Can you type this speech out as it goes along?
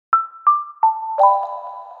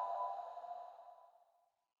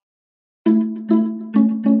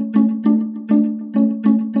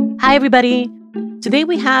Hi, everybody. Today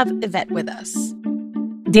we have Yvette with us.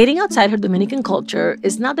 Dating outside her Dominican culture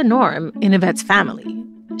is not the norm in Yvette's family.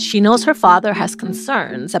 She knows her father has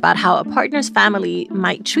concerns about how a partner's family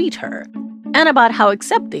might treat her and about how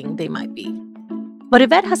accepting they might be. But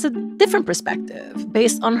Yvette has a different perspective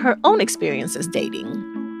based on her own experiences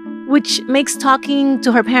dating, which makes talking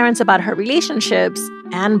to her parents about her relationships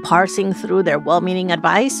and parsing through their well-meaning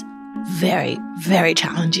advice very, very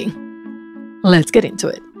challenging. Let's get into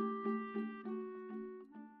it.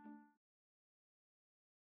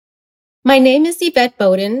 My name is Yvette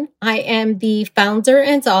Bowden. I am the founder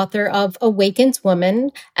and author of Awakened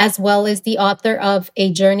Woman, as well as the author of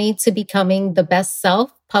A Journey to Becoming the Best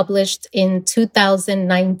Self, published in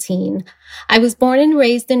 2019. I was born and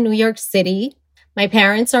raised in New York City. My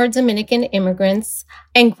parents are Dominican immigrants,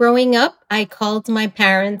 and growing up, I called my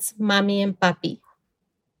parents Mami and Papí.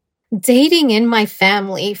 Dating in my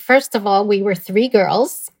family, first of all, we were 3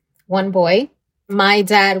 girls, 1 boy. My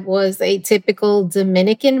dad was a typical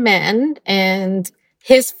Dominican man, and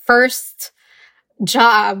his first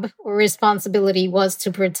job or responsibility was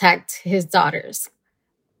to protect his daughters.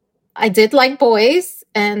 I did like boys,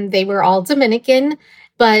 and they were all Dominican,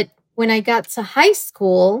 but when I got to high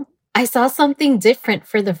school, I saw something different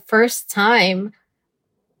for the first time.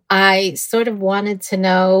 I sort of wanted to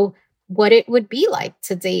know what it would be like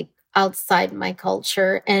to date outside my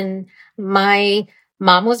culture, and my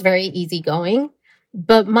mom was very easygoing.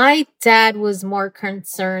 But my dad was more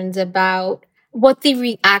concerned about what the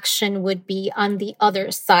reaction would be on the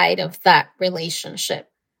other side of that relationship.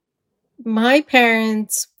 My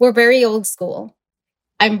parents were very old school.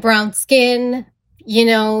 I'm brown skin.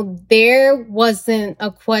 There wasn't a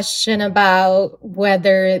question about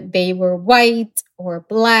whether they were white or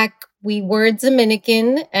black. We were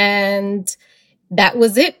Dominican, and that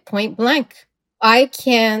was it, point blank. I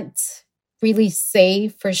can't really say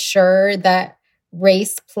for sure that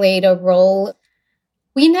race played a role.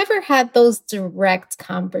 We never had those direct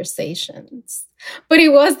conversations, but it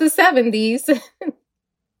was the 70s.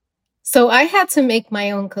 So I had to make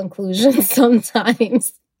my own conclusions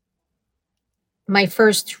sometimes. My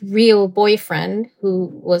first real boyfriend, who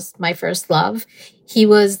was my first love, he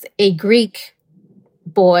was a Greek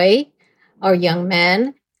boy or young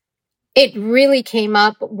man. It really came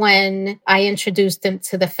up when I introduced him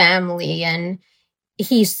to the family and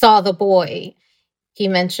he saw the boy. He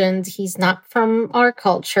mentioned he's not from our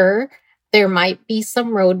culture. There might be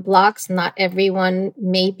some roadblocks. Not everyone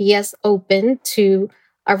may be as open to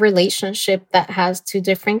a relationship that has 2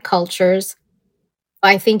 different cultures.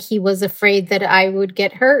 I think he was afraid that I would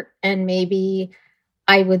get hurt and maybe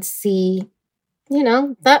I would see,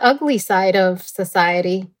 the ugly side of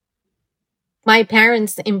society. My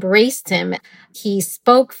parents embraced him. He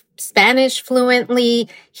spoke Spanish fluently.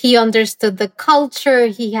 He understood the culture.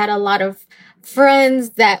 He had a lot of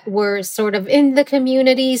friends that were sort of in the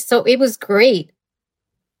community. So it was great.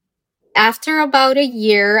 After about a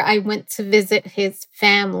year, I went to visit his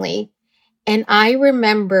family. And I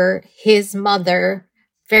remember his mother,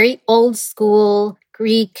 very old school,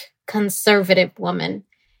 Greek, conservative woman.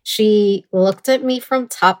 She looked at me from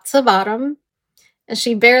top to bottom. And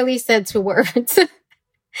she barely said 2 words.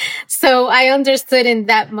 So I understood in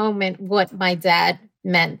that moment what my dad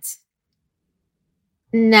meant.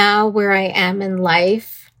 Now where I am in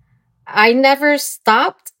life, I never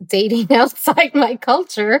stopped dating outside my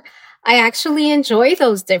culture. I actually enjoy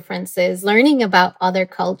those differences, learning about other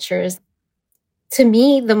cultures. To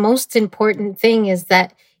me, the most important thing is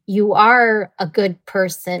that you are a good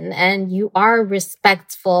person and you are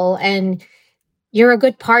respectful and you're a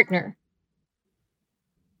good partner.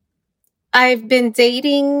 I've been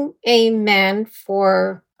dating a man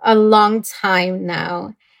for a long time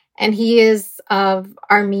now, and he is of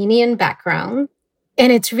Armenian background.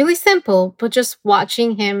 And it's really simple, but just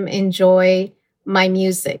watching him enjoy my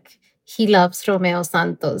music. He loves Romeo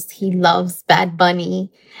Santos. He loves Bad Bunny.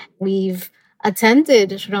 We've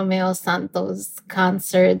attended Romeo Santos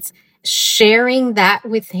concerts. Sharing that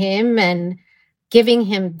with him and giving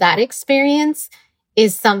him that experience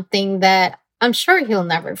is something that I'm sure he'll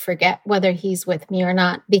never forget, whether he's with me or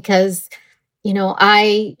not, because,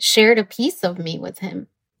 I shared a piece of me with him.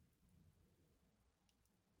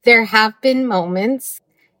 There have been moments,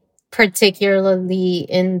 particularly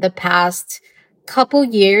in the past couple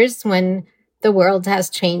years when the world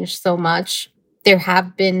has changed so much. There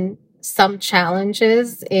have been some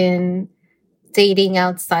challenges in dating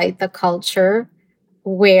outside the culture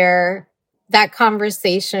where that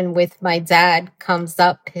conversation with my dad comes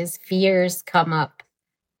up, his fears come up.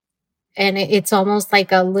 And it's almost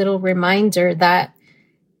like a little reminder that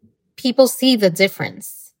people see the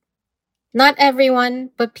difference. Not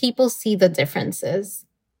everyone, but people see the differences.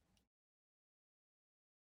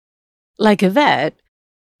 Like Yvette,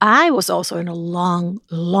 I was also in a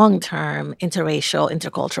long-term interracial,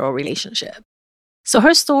 intercultural relationship. So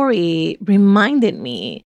her story reminded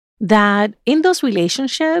me that in those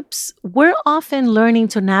relationships, we're often learning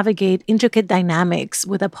to navigate intricate dynamics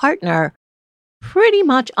with a partner pretty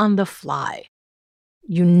much on the fly.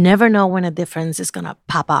 You never know when a difference is going to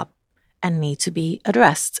pop up and need to be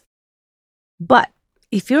addressed. But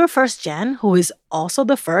if you're a first gen who is also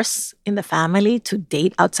the first in the family to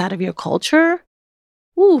date outside of your culture,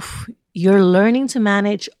 you're learning to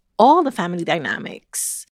manage all the family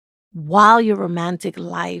dynamics while your romantic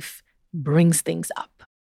life brings things up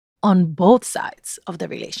on both sides of the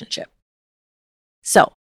relationship.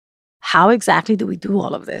 So, how exactly do we do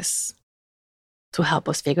all of this? To help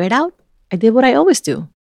us figure it out, I did what I always do.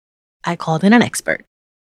 I called in an expert.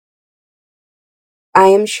 I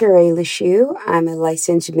am Sheree Lachue. I'm a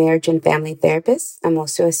licensed marriage and family therapist. I'm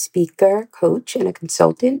also a speaker, coach, and a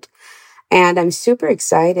consultant. And I'm super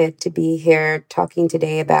excited to be here talking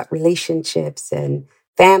today about relationships and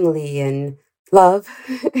family and love,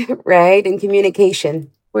 right? And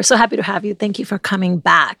communication. We're so happy to have you. Thank you for coming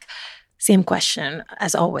back. Same question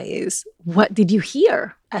as always. What did you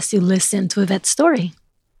hear as you listened to Yvette's story?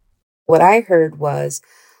 What I heard was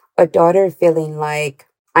a daughter feeling like,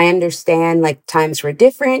 I understand, like times were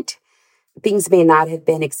different. Things may not have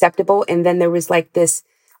been acceptable. And then there was like this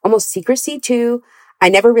almost secrecy too. I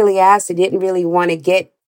never really asked. I didn't really want to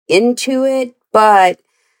get into it, but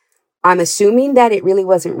I'm assuming that it really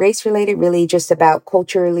wasn't race related, really just about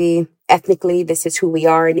culturally, ethnically, this is who we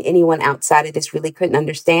are. And anyone outside of this really couldn't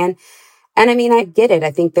understand. And I mean, I get it. I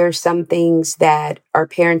think there are some things that our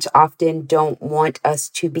parents often don't want us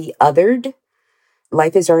to be othered.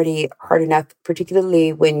 Life is already hard enough,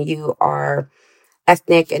 particularly when you are an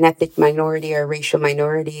ethnic minority or racial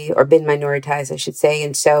minority, or been minoritized, I should say.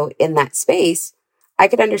 And so in that space, I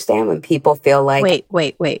could understand when people feel like...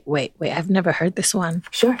 Wait. I've never heard this one.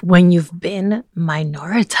 Sure. When you've been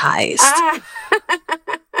minoritized.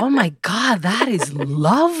 Oh my God, that is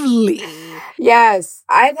lovely. Yes,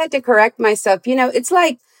 I've had to correct myself. You know, it's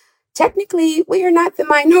like, technically, we are not the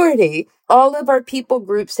minority. All of our people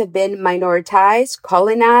groups have been minoritized,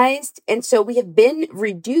 colonized, and so we have been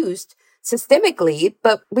reduced systemically,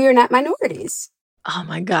 but we are not minorities. Oh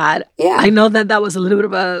my God. Yeah. I know that was a little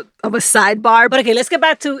bit of a sidebar, but okay, let's get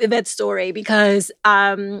back to Yvette's story because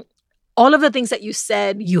all of the things that you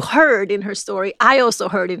said, you heard in her story, I also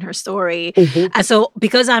heard in her story. Mm-hmm. And so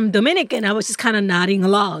because I'm Dominican, I was just kind of nodding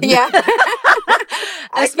along. Yeah.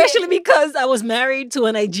 Especially because I was married to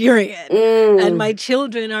a Nigerian and my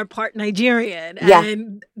children are part Nigerian. Yeah.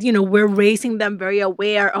 And, you know, we're raising them very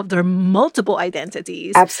aware of their multiple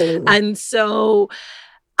identities. Absolutely. And so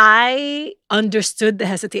I understood the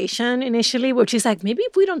hesitation initially, which is like, maybe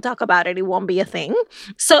if we don't talk about it, it won't be a thing.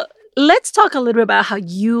 So let's talk a little bit about how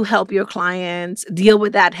you help your clients deal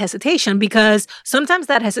with that hesitation, because sometimes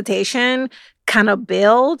that hesitation kind of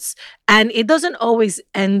builds and it doesn't always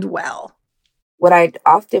end well. What I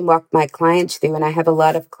often walk my clients through, and I have a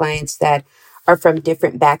lot of clients that are from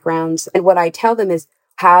different backgrounds, and what I tell them is,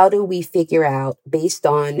 how do we figure out, based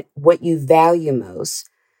on what you value most,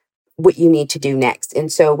 what you need to do next?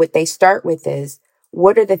 And so what they start with is,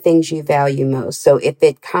 what are the things you value most? So if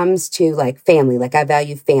it comes to like family, like I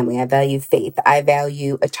value family, I value faith, I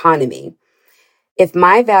value autonomy. If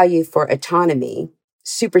my value for autonomy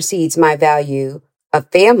supersedes my value of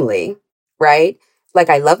family, right? Like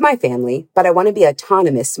I love my family, but I want to be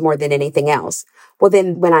autonomous more than anything else. Well,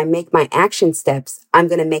 then when I make my action steps, I'm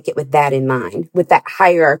going to make it with that in mind, with that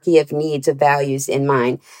hierarchy of needs, of values in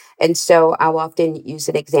mind. And so I'll often use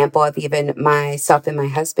an example of even myself and my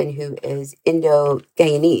husband, who is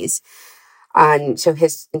Indo-Guyanese. And so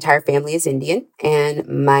his entire family is Indian and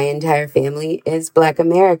my entire family is Black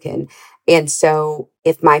American. And so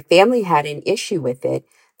if my family had an issue with it,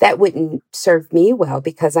 that wouldn't serve me well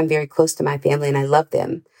because I'm very close to my family and I love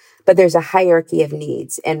them. But there's a hierarchy of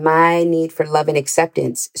needs, and my need for love and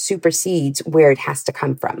acceptance supersedes where it has to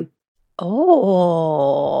come from.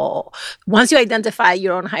 Oh, once you identify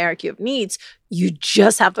your own hierarchy of needs, you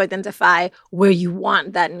just have to identify where you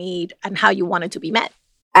want that need and how you want it to be met.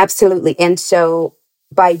 Absolutely. And so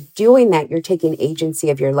by doing that, you're taking agency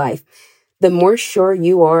of your life. The more sure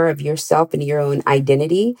you are of yourself and your own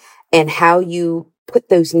identity and how you put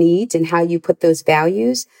those needs and how you put those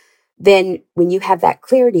values, then when you have that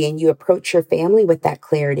clarity and you approach your family with that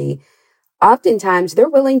clarity, oftentimes they're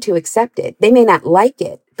willing to accept it. They may not like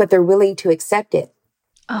it, but they're willing to accept it.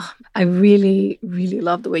 Oh, I really, really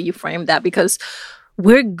love the way you framed that because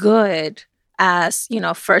we're good as,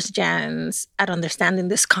 first gens at understanding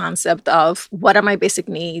this concept of what are my basic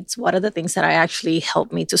needs? What are the things that I actually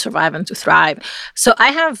help me to survive and to thrive? So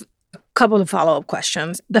I have a couple of follow-up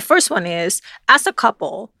questions. The first one is, as a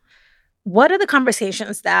couple, what are the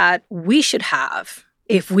conversations that we should have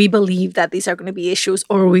if we believe that these are going to be issues,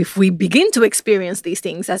 or if we begin to experience these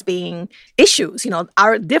things as being issues,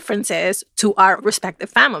 our differences to our respective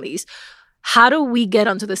families? How do we get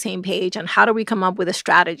onto the same page, and how do we come up with a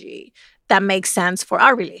strategy that makes sense for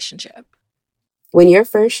our relationship? When you're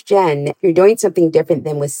first gen, you're doing something different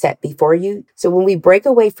than was set before you. So when we break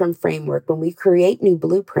away from framework, when we create new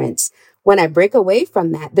blueprints, when I break away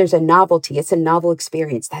from that, there's a novelty. It's a novel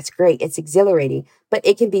experience. That's great. It's exhilarating, but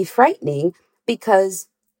it can be frightening because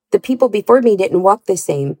the people before me didn't walk the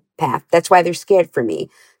same path. That's why they're scared for me.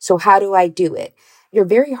 So how do I do it? You're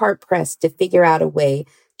very hard pressed to figure out a way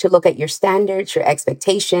to look at your standards, your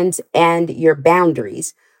expectations, and your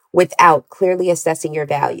boundaries without clearly assessing your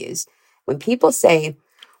values. When people say,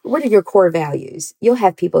 what are your core values? You'll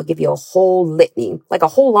have people give you a whole litany, like a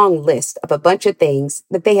whole long list of a bunch of things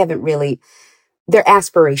that they haven't really, they're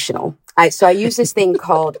aspirational. So I use this thing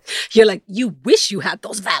called... You're like, you wish you had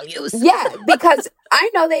those values. Yeah, because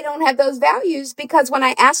I know they don't have those values, because when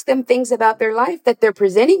I ask them things about their life that they're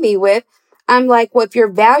presenting me with, I'm like, well, if your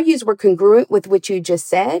values were congruent with what you just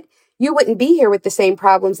said, you wouldn't be here with the same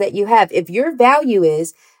problems that you have. If your value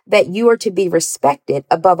is that you are to be respected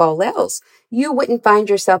above all else, you wouldn't find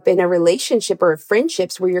yourself in a relationship or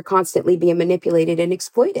friendships where you're constantly being manipulated and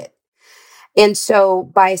exploited. And so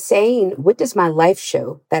by saying, what does my life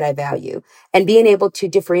show that I value? And being able to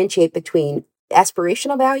differentiate between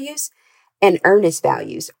aspirational values and earnest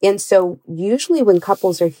values. And so usually when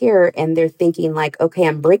couples are here and they're thinking like, okay,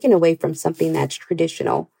 I'm breaking away from something that's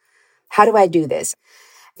traditional. How do I do this?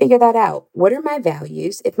 Figure that out. What are my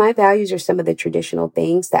values? If my values are some of the traditional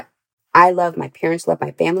things that I love, my parents love,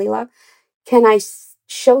 my family love, can I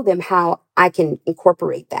show them how I can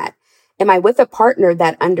incorporate that? Am I with a partner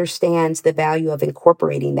that understands the value of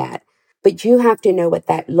incorporating that? But you have to know what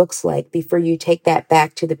that looks like before you take that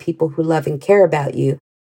back to the people who love and care about you.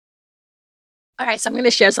 All right, so I'm going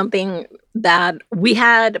to share something that we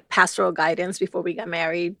had pastoral guidance before we got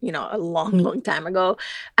married, a long, long time ago.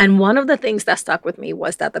 And one of the things that stuck with me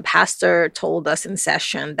was that the pastor told us in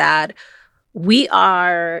session that we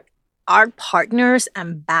are our partner's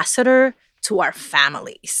ambassador to our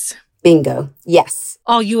families. Bingo. Yes.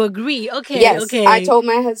 Oh, you agree? Okay. Yes. Okay. I told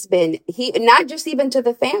my husband, he, not just even to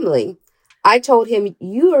the family, I told him,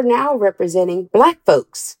 you are now representing Black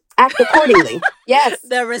folks. Act accordingly. Yes.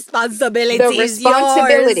 The responsibility The is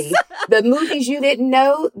responsibility. yours. The movies you didn't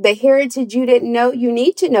know, the heritage you didn't know, you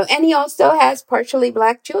need to know. And he also has partially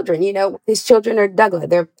Black children. His children are Douglas.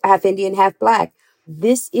 They're half Indian, half Black.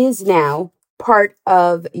 This is now part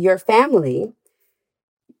of your family.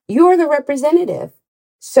 You're the representative.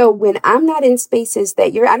 So when I'm not in spaces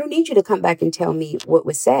that I don't need you to come back and tell me what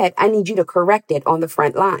was said. I need you to correct it on the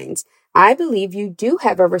front lines. I believe you do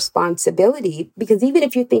have a responsibility, because even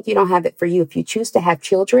if you think you don't have it for you, if you choose to have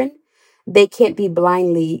children, they can't be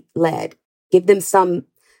blindly led. Give them some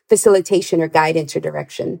facilitation or guidance or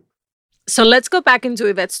direction. So let's go back into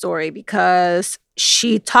Yvette's story, because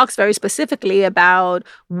she talks very specifically about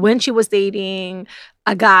when she was dating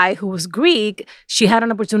a guy who was Greek, she had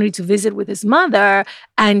an opportunity to visit with his mother,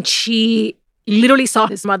 and she literally saw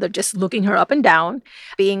his mother just looking her up and down,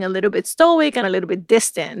 being a little bit stoic and a little bit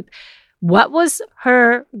distant. What was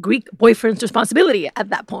her Greek boyfriend's responsibility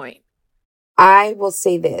at that point? I will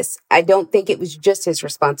say this. I don't think it was just his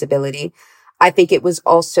responsibility. I think it was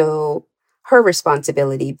also her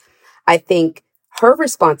responsibility. I think her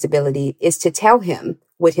responsibility is to tell him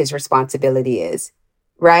what his responsibility is,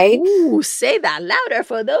 right? Ooh, say that louder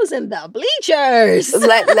for those in the bleachers.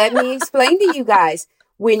 Let me explain to you guys.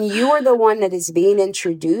 When you are the one that is being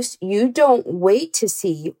introduced, you don't wait to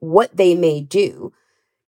see what they may do.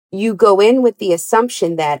 You go in with the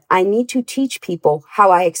assumption that I need to teach people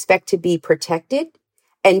how I expect to be protected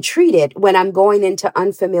and treated when I'm going into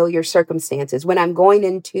unfamiliar circumstances, when I'm going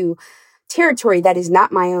into territory that is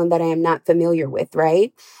not my own, that I am not familiar with,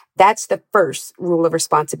 right? That's the first rule of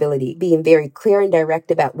responsibility, being very clear and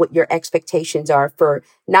direct about what your expectations are for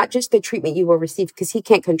not just the treatment you will receive, because he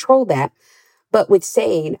can't control that, but with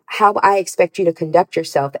saying how I expect you to conduct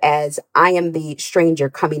yourself as I am the stranger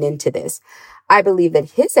coming into this. I believe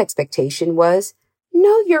that his expectation was,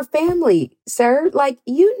 know your family, sir. Like,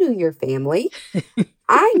 you knew your family.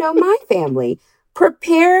 I know my family.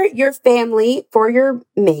 Prepare your family for your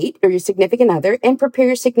mate or your significant other, and prepare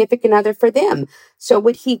your significant other for them. So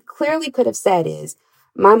what he clearly could have said is,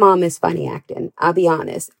 My mom is funny acting. I'll be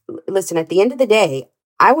honest. Listen, at the end of the day,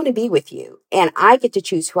 I want to be with you and I get to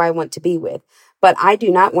choose who I want to be with, but I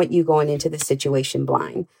do not want you going into the situation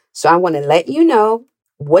blind. So I want to let you know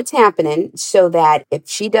what's happening so that if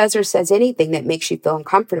she does or says anything that makes you feel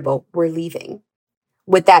uncomfortable, we're leaving.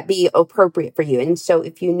 Would that be appropriate for you? And so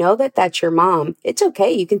if you know that that's your mom, it's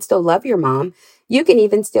okay. You can still love your mom. You can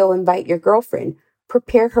even still invite your girlfriend.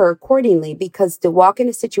 Prepare her accordingly, because to walk in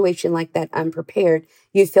a situation like that unprepared,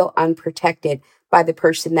 you feel unprotected by the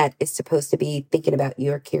person that is supposed to be thinking about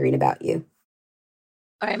you or caring about you.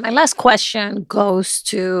 All right, my last question goes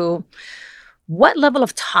to: what level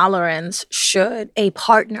of tolerance should a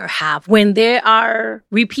partner have when there are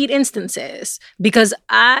repeat instances? Because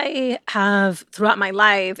I have, throughout my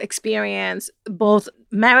life, experienced both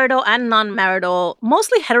marital and non-marital,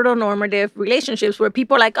 mostly heteronormative relationships where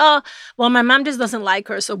people are like, oh, well, my mom just doesn't like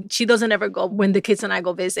her, so she doesn't ever go when the kids and I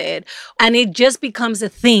go visit. And it just becomes a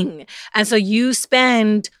thing. And so you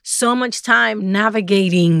spend so much time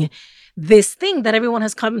navigating this thing that everyone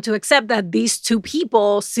has come to accept, that these two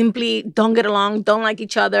people simply don't get along, don't like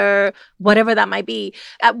each other, whatever that might be.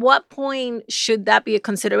 At what point should that be a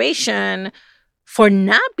consideration for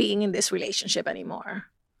not being in this relationship anymore?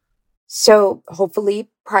 So hopefully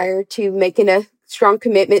prior to making a strong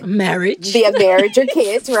commitment, marriage, be a marriage or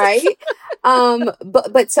kids, right?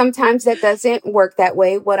 But sometimes that doesn't work that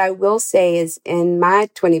way. What I will say is, in my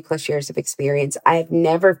 20 plus years of experience, I've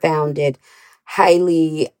never found it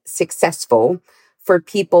highly successful for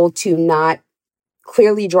people to not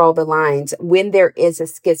clearly draw the lines when there is a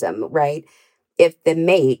schism, right? If the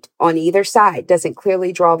mate on either side doesn't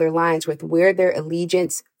clearly draw their lines with where their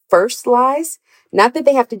allegiance first lies, not that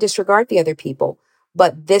they have to disregard the other people,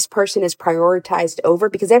 but this person is prioritized over,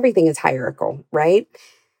 because everything is hierarchical, right?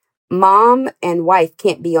 Mom and wife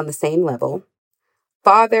can't be on the same level.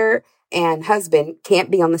 Father and husband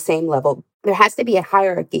can't be on the same level. There has to be a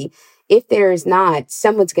hierarchy. If there is not,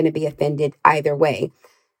 someone's going to be offended either way.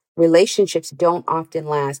 Relationships don't often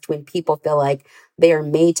last when people feel like they are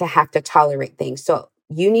made to have to tolerate things. So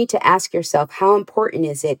you need to ask yourself, how important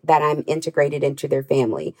is it that I'm integrated into their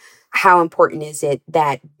family? How important is it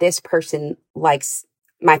that this person likes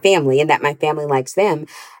my family and that my family likes them?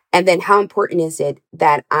 And then how important is it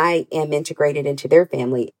that I am integrated into their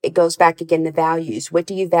family? It goes back again to values. What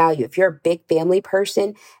do you value? If you're a big family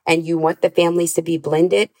person and you want the families to be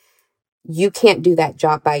blended, you can't do that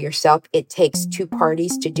job by yourself. It takes two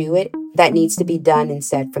parties to do it. That needs to be done and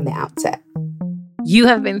said from the outset. You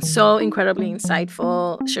have been so incredibly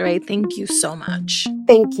insightful, Sheree. Thank you so much.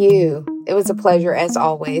 Thank you. It was a pleasure as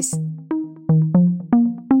always.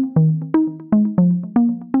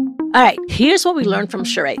 All right, here's what we learned from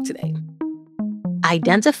Sheree today.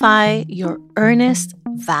 Identify your earnest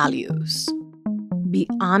values. Be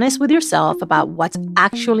honest with yourself about what's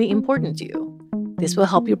actually important to you. This will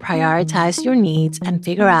help you prioritize your needs and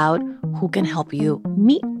figure out who can help you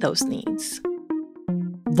meet those needs.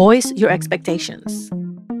 Voice your expectations.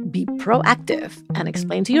 Be proactive and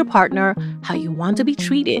explain to your partner how you want to be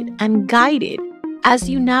treated and guided as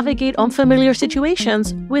you navigate unfamiliar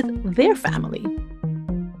situations with their family.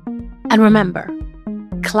 And remember,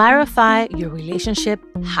 clarify your relationship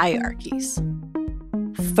hierarchies.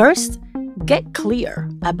 First, get clear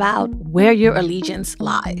about where your allegiance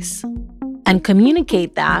lies and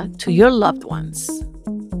communicate that to your loved ones.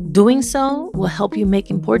 Doing so will help you make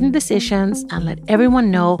important decisions and let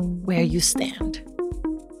everyone know where you stand.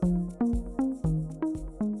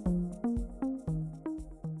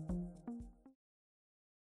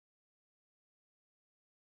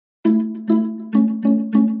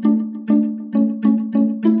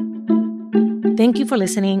 Thank you for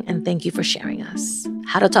listening, and thank you for sharing us.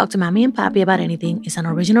 How to Talk to Mommy and Papi About Anything is an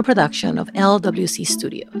original production of LWC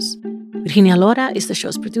Studios. Virginia Lora is the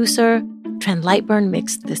show's producer. Trent Lightburn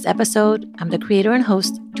mixed this episode. I'm the creator and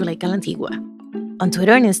host, Juleika Lantigua. On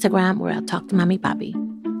Twitter and Instagram, we're at Talk to Mommy Papi.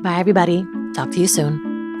 Bye, everybody. Talk to you soon.